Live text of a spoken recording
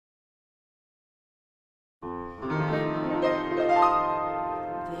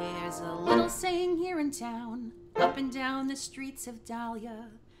There's a little saying here in town, up and down the streets of Dahlia.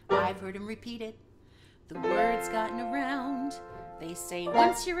 I've heard him repeat it. The word's gotten around. They say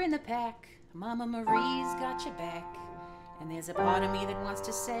once you're in the pack, Mama Marie's got your back. And there's a part of me that wants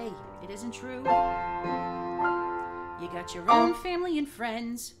to say it isn't true. You got your own family and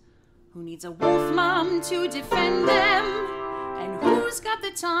friends. Who needs a wolf mom to defend them? And who's got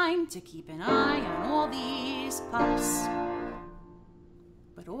the time to keep an eye on all these pups?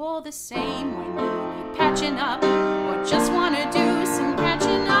 But all the same, when you need patching up or just want to do some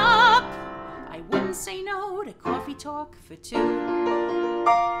catching up, I wouldn't say no to coffee talk for two.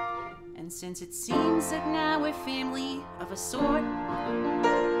 And since it seems that now we're family of a sort,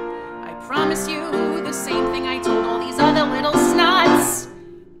 I promise you the same thing I told all these other little snots.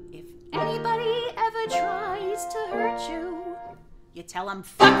 If anybody ever tries to hurt you, you tell them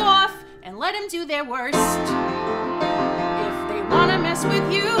fuck off and let them do their worst. If they wanna mess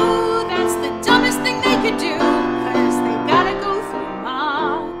with you,